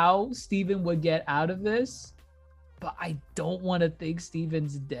how Steven would get out of this, but I don't want to think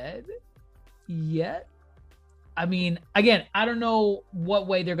Steven's dead yet. I mean, again, I don't know what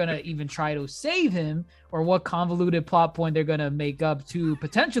way they're going to even try to save him or what convoluted plot point they're going to make up to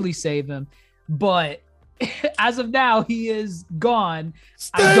potentially save him. But as of now, he is gone.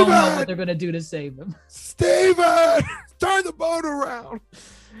 Steven! I don't know what they're going to do to save him. Steven! Turn the boat around.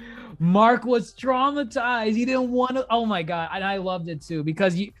 Mark was traumatized. He didn't want to. Oh my God. And I loved it too,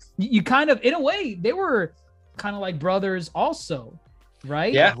 because you kind of, in a way, they were kind of like brothers also.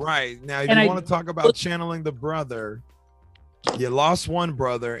 Right? Yeah. Right. Now, if you want to talk about channeling the brother, you lost one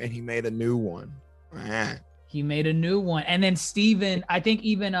brother and he made a new one. He made a new one. And then Steven, I think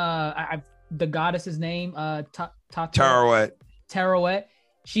even the goddess's name, Tarouet,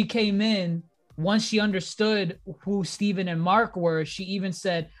 she came in once she understood who Steven and Mark were. She even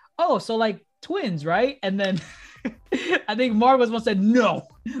said, "Oh, so like twins, right?" And then I think Mark was one said, "No,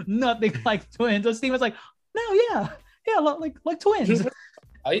 nothing like twins." So Steven's like, "No, yeah, like twins."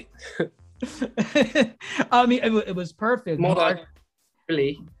 I mean, it was perfect.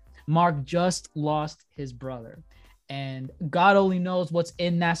 Mark just lost his brother, and God only knows what's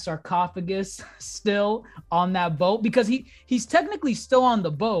in that sarcophagus still on that boat, because he's technically still on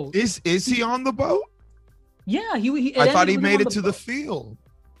the boat. Is he on the boat? Yeah, I thought he made it to the field.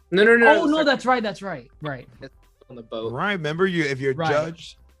 No. Oh no, that's right. Right. On the boat. Right. Remember, if you're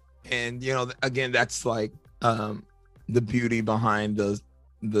judged, and again, that's like the beauty behind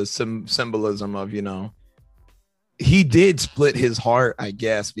the symbolism of, he did split his heart, I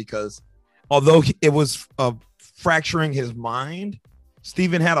guess, because although it was fracturing his mind,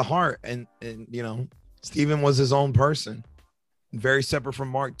 Steven had a heart, and Steven was his own person, very separate from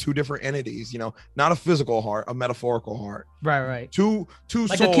Mark, two different entities, not a physical heart, a metaphorical heart. Right. Two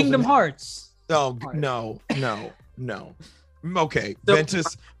like souls. A Kingdom Hearts. Oh, no. Okay. So,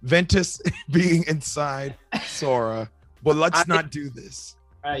 Ventus being inside Sora, but let's not do this.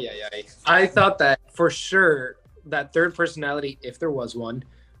 I thought that for sure that third personality, if there was one,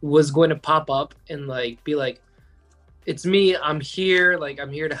 was going to pop up and like be like, "It's me. I'm here. Like,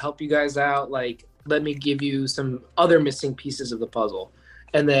 I'm here to help you guys out. Like, let me give you some other missing pieces of the puzzle."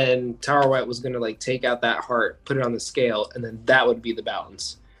 And then Tarouet was going to like take out that heart, put it on the scale, and then that would be the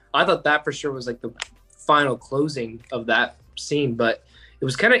balance. I thought that for sure was like the final closing of that scene, but it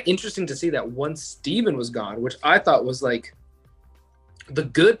was kind of interesting to see that once Steven was gone, which I thought was like the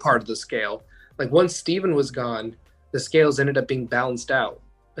good part of the scale. Like once Steven was gone, the scales ended up being balanced out.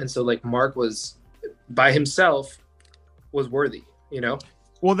 And so like Mark was by himself was worthy,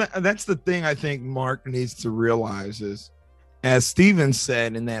 Well, that's the thing I think Mark needs to realize is, as Steven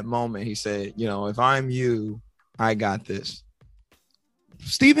said in that moment, he said, if I'm you, I got this.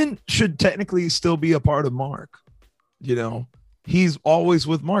 Steven should technically still be a part of Mark. He's always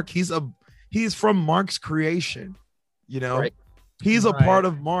with Mark. He's from Mark's creation, Right. He's a part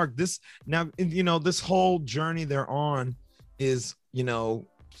of Mark. This whole journey they're on is,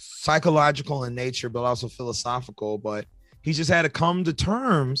 psychological in nature, but also philosophical. But he just had to come to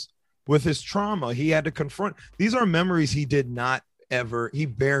terms with his trauma. He had to confront. These are memories he did not ever. He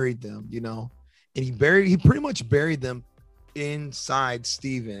buried them, and he pretty much buried them inside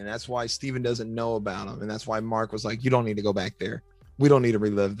Steven. And that's why Steven doesn't know about them. And that's why Mark was like, "You don't need to go back there. We don't need to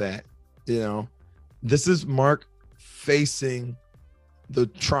relive that." This is Mark facing the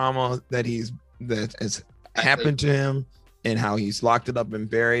trauma that has happened to him, and how he's locked it up and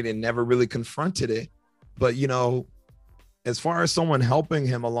buried and never really confronted it. But, as far as someone helping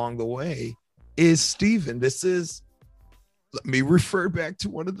him along the way is Steven. Let me refer back to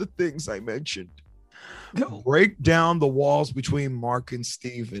one of the things I mentioned. Break down the walls between Mark and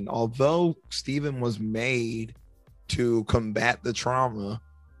Steven. Although Steven was made to combat the trauma,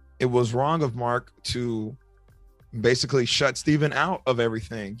 it was wrong of Mark to basically shut Steven out of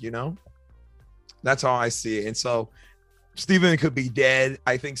everything, That's how I see it. And so Steven could be dead.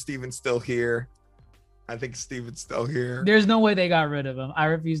 I think Steven's still here. There's no way they got rid of him. I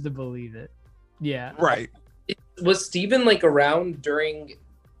refuse to believe it. Yeah. Right. Was Steven like around during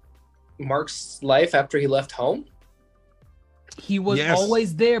Mark's life after he left home? He was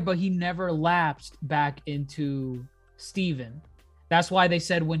always there, but he never lapsed back into Steven. That's why they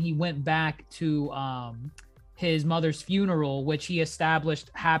said when he went back to his mother's funeral, which he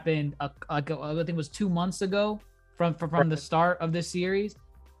established happened, I think it was 2 months ago, from the start of this series.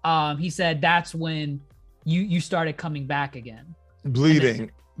 He said that's when you started coming back again.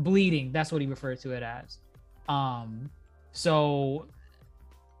 Bleeding. That's what he referred to it as. So,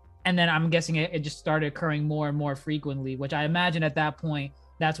 and then I'm guessing it just started occurring more and more frequently, which I imagine at that point,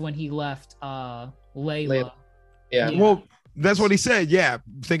 that's when he left Layla. Yeah. Well, that's what he said. Yeah.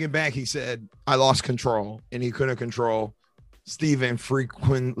 Thinking back, he said, I lost control, and he couldn't control Steven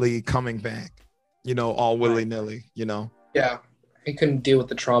frequently coming back, all willy-nilly, Yeah. He couldn't deal with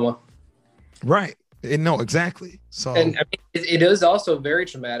the trauma. Right. No, exactly. So, and I mean, it is also very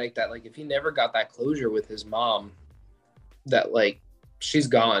traumatic that, like, if he never got that closure with his mom, that, like, she's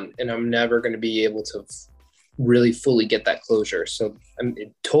gone and I'm never going to be able to really fully get that closure. So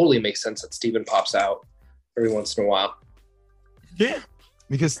it totally makes sense that Steven pops out every once in a while. Yeah,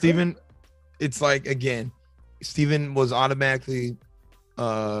 because Steven, it's like, again, Steven was automatically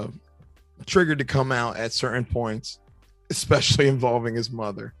triggered to come out at certain points, especially involving his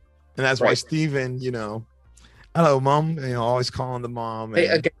mother. And that's why Steven, hello, mom, always calling the mom. Hey,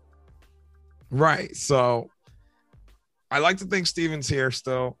 again. Right. So I like to think Steven's here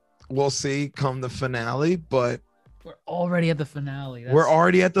still. We'll see come the finale, but we're already at the finale. We're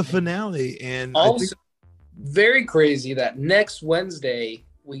already at the finale. And also very crazy that next Wednesday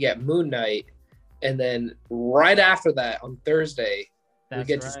we get Moon Knight. And then right after that on Thursday, we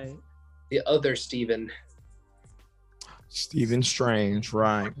get to see the other Steven. Stephen Strange,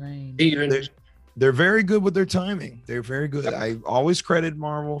 right? Steven. They're very good with their timing. They're very good. I always credit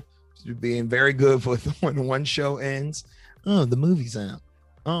Marvel to being very good with when one show ends. Oh, the movie's out.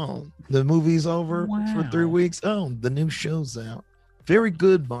 Oh, the movie's over for 3 weeks. Oh, the new show's out. Very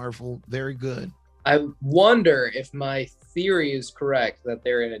good, Marvel. Very good. I wonder if my theory is correct that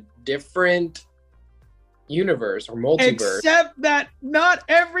they're in a different universe or multiverse. Except that not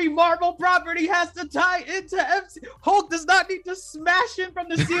every Marvel property has to tie into MC. Hulk does not need to smash in from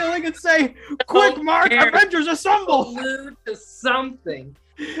the ceiling and say, "Quick, Mark, Avengers assemble!" Allude to something.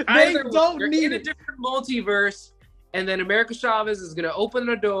 They don't need in a different multiverse, and then America Chavez is going to open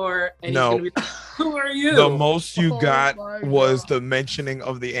the door, and he's going to be like, "Who are you?" The most you got was the mentioning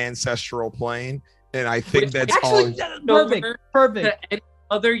of the ancestral plane, and I think that's actually perfect. Any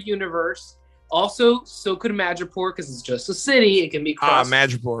other universe. Also, so could Madripoor, because it's just a city. It can be crossed.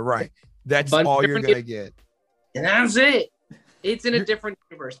 Madripoor, right. That's all you're going to get. And that's it. It's in a different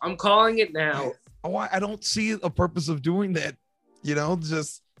universe. I'm calling it now. I don't see a purpose of doing that,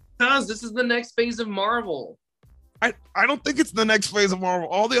 just... Because this is the next phase of Marvel. I don't think it's the next phase of Marvel.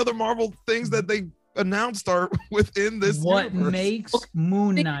 All the other Marvel things that they announced are within this What universe. Makes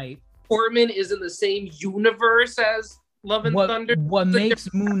Moon Knight... Portman is in the same universe as Love and Thunder. What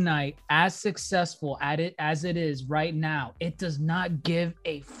makes Moon Knight as successful as it is right now, it does not give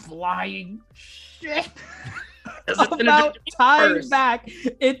a flying shit about tying back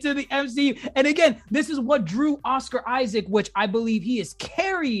into the MCU. And again, this is what drew Oscar Isaac, which I believe he is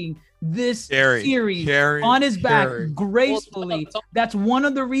carrying this series on his back gracefully. That's one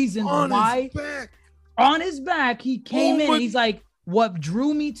of the reasons why on his back he came in. He's like, what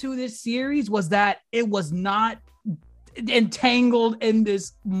drew me to this series was that it was not entangled in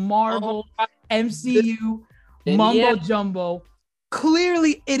this Marvel MCU mumbo jumbo.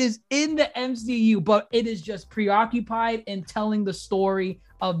 Clearly it is in the MCU, but it is just preoccupied in telling the story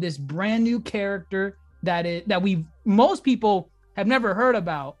of this brand new character that most people have never heard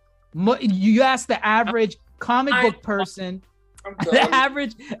about. You ask the average comic book person, the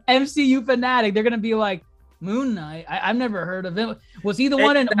average MCU fanatic, they're gonna be like, Moon Knight? I've never heard of him. Was he the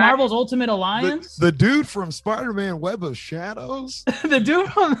one in Marvel's Ultimate Alliance? The dude from Spider-Man Web of Shadows? The dude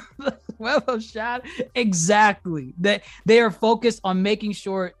from Web of Shadows? Exactly. That they are focused on making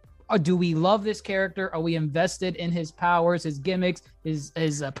sure, do we love this character? Are we invested in his powers, his gimmicks, his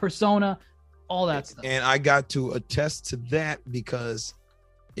persona, all that stuff? And I got to attest to that because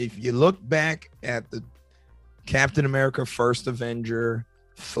if you look back at the Captain America First Avenger,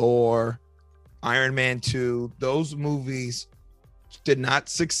 Thor, Iron Man 2, those movies did not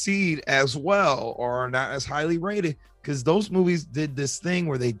succeed as well or are not as highly rated because those movies did this thing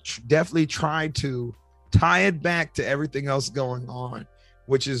where they definitely tried to tie it back to everything else going on,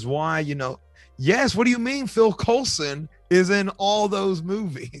 which is why, yes, what do you mean Phil Coulson is in all those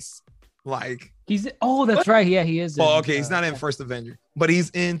movies? Like that's right. Yeah, he is. Well, okay, he's not in First Avenger, but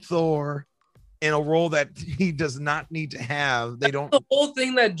he's in Thor. In a role that he does not need to have. The whole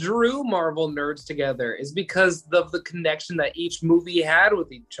thing that drew Marvel nerds together is because of the connection that each movie had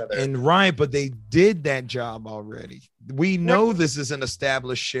with each other. And right, but they did that job already. We know this is an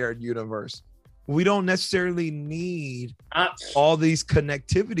established shared universe. We don't necessarily need Uh, all these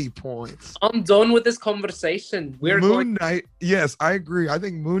connectivity points. I'm done with this conversation. Moon Knight, yes, I agree. I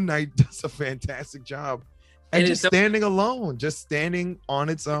think Moon Knight does a fantastic job. And And just it's- standing alone, just standing on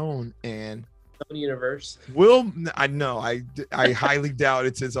its own. And universe. I know, I highly doubt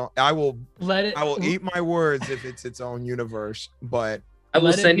it's its own. I will eat my words if it's its own universe, but I will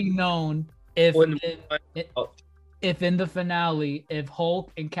let it send be you known if when- if in the finale, if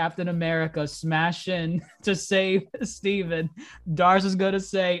Hulk and Captain America smash in to save Steven, Darce is gonna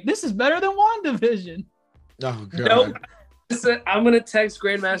say, "This is better than WandaVision." oh god. Nope. Listen, I'm gonna text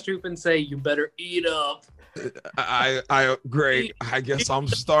Grandmaster Hoop and say, "You better eat up." Great. I guess I'm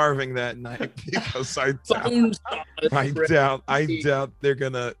starving that night because I Don't doubt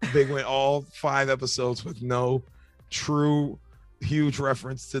they went all 5 episodes with no true huge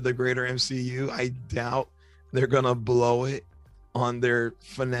reference to the greater MCU. I doubt they're gonna blow it on their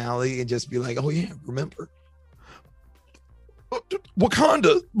finale and just be like, oh yeah, remember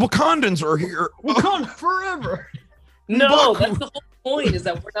Wakandans are here. Wakanda forever. No, Baku. that's the whole point. Is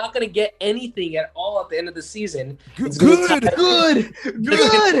that we're not gonna get anything at all at the end of the season. It's Good. gonna tie- Good. it's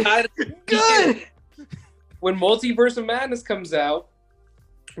gonna tie to the Good. weekend. When Multiverse of Madness comes out,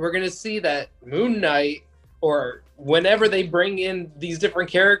 we're gonna see that Moon Knight, or whenever they bring in these different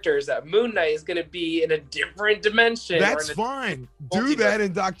characters, that Moon Knight is gonna be in a different dimension. That's or in fine. Do multiverse. that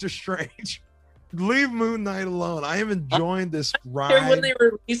in Doctor Strange. Leave Moon Knight alone. I am enjoying this When ride. they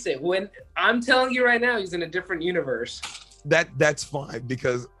release it, when I'm telling you right now, he's in a different universe. That's fine,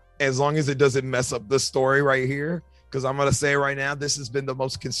 because as long as it doesn't mess up the story right here, because I'm gonna say right now, this has been the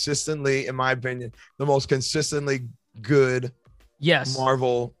most consistently, in my opinion, the most consistently good Yes.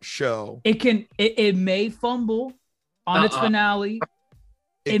 Marvel show. It may fumble on its finale.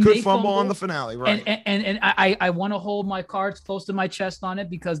 It It could may fumble on fumble, the finale, right? And I want to hold my cards close to my chest on it,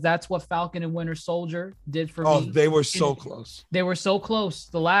 because that's what Falcon and Winter Soldier did for Oh, me. they were so close. They were so close.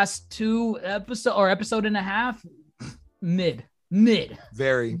 The last 2 episode and a half, mid.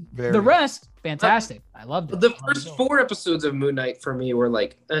 Very, very. The rest, fantastic. I loved it. The first 4 episodes of Moon Knight for me were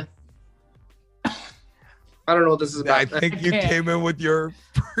like, I don't know what this is I about. think you can't. came in with your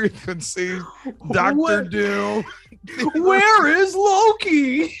preconceived Doctor What? Doom. Where is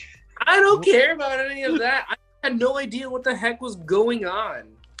Loki? I don't care about any of that. I had no idea what the heck was going on.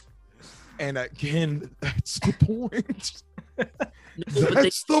 And again, that's the point. No, but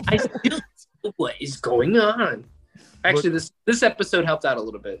That's the I point. still know what is going on. Actually, this episode helped out a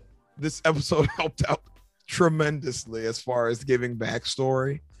little bit. This episode helped out tremendously as far as giving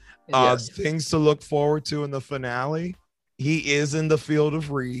backstory. Yes. Things to look forward to in the finale. He is in the field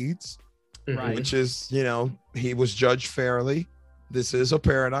of reeds, Right. which is, he was judged fairly. This is a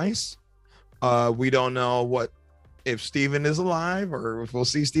paradise. We don't know if Steven is alive or if we'll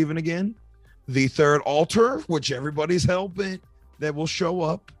see Steven again. The third altar, which everybody's helping, that will show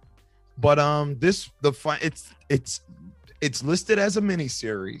up. But it's listed as a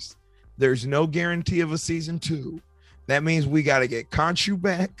miniseries. There's no guarantee of a season 2. That means we got to get Khonshu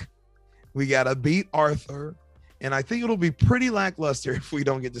back. We got to beat Arthur. And I think it'll be pretty lackluster if we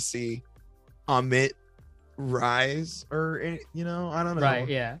don't get to see Amit rise, or, I don't know. Right,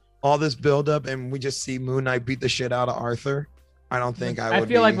 yeah. All this buildup and we just see Moon Knight beat the shit out of Arthur. I don't think I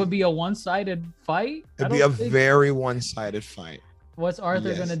feel like it would be a one-sided fight. It'd be a very one-sided fight. What's Arthur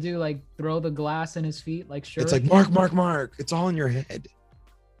Yes. gonna do? Like throw the glass in his feet? Like sure. It's like Mark. It's all in your head.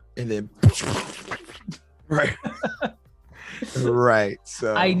 And then right. Right.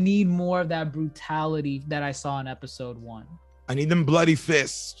 So I need more of that brutality that I saw in episode 1. I need them bloody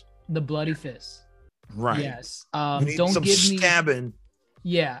fists. The bloody fist. Right. Yes. We need Don't some give me. stabbing.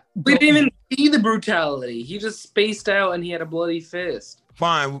 Yeah. We don't- didn't even see the brutality. He just spaced out and he had a bloody fist.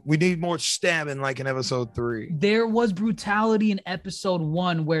 Fine. We need more stabbing like in episode 3. There was brutality in episode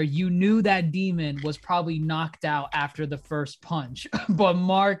 1 where you knew that demon was probably knocked out after the first punch, but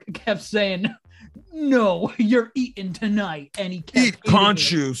Mark kept saying, "No, you're eating tonight," and he kept Eat eating it.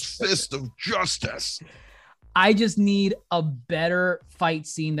 Khonshu's fist of justice. I just need a better fight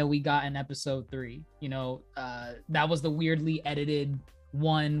scene that we got in episode 3. That was the weirdly edited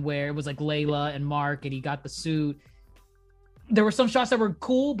one where it was like Layla and Mark and he got the suit. There were some shots that were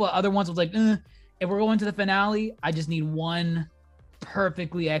cool, but other ones was like, if we're going to the finale, I just need one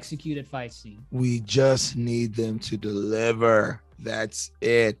perfectly executed fight scene. We just need them to deliver. That's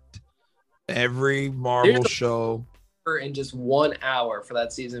it. Every Marvel There's a- show. In just 1 hour for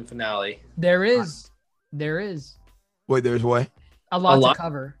that season finale. There is Wait, there's what? a lot lot? to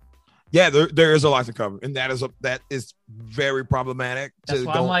cover. Yeah, there is a lot to cover, and that is very problematic. That's to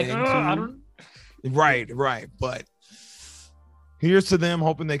why go I'm like, into. I don't. Right. But here's to them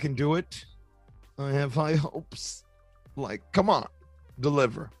hoping they can do it. I have high hopes. Like, come on,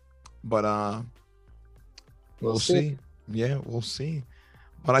 deliver. But we'll see. Yeah, we'll see.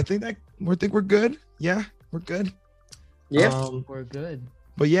 But I think we're good. Yeah, we're good. Yeah, we're good.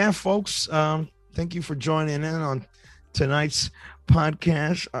 But yeah, folks, thank you for joining in on tonight's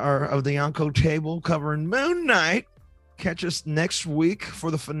podcast of the Yonko Table covering Moon Knight. Catch us next week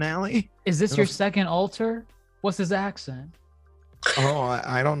for the finale. Is this your second alter? What's his accent? Oh,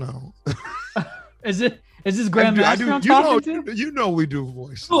 I don't know. Is this Grandmaster I'm talking to? You know we do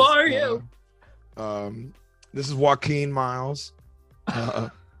voices. Who are you? This is Joaquin Miles. Oh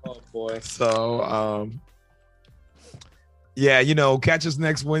boy. So yeah, catch us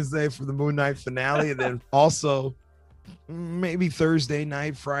next Wednesday for the Moon Knight finale, and then also maybe Thursday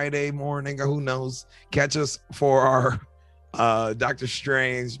night, Friday morning, or who knows. Catch us for our Doctor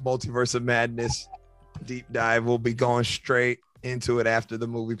Strange Multiverse of Madness deep dive. We'll be going straight into it after the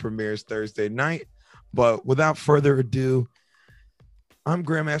movie premieres Thursday night. But without further ado, I'm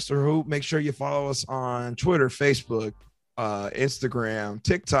Grandmaster Hoop. Make sure you follow us on Twitter, Facebook, Instagram,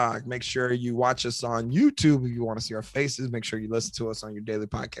 TikTok. Make sure you watch us on YouTube if you want to see our faces. Make sure you listen to us on your daily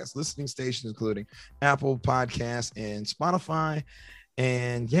podcast listening stations, including Apple Podcasts and Spotify.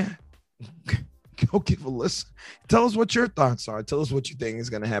 And yeah, go give a listen. Tell us what your thoughts are. Tell us what you think is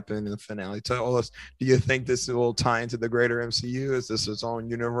going to happen in the finale. Tell us, do you think this will tie into the greater MCU? Is this its own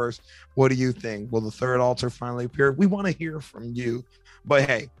universe? What do you think? Will the third altar finally appear? We want to hear from you. But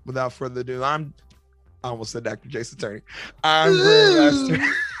hey, without further ado, I almost said Dr. Jason Turney. I'm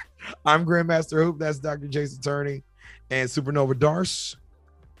Grandmaster Hoop. That's Dr. Jason Turney and Supernova Darce.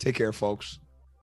 Take care, folks.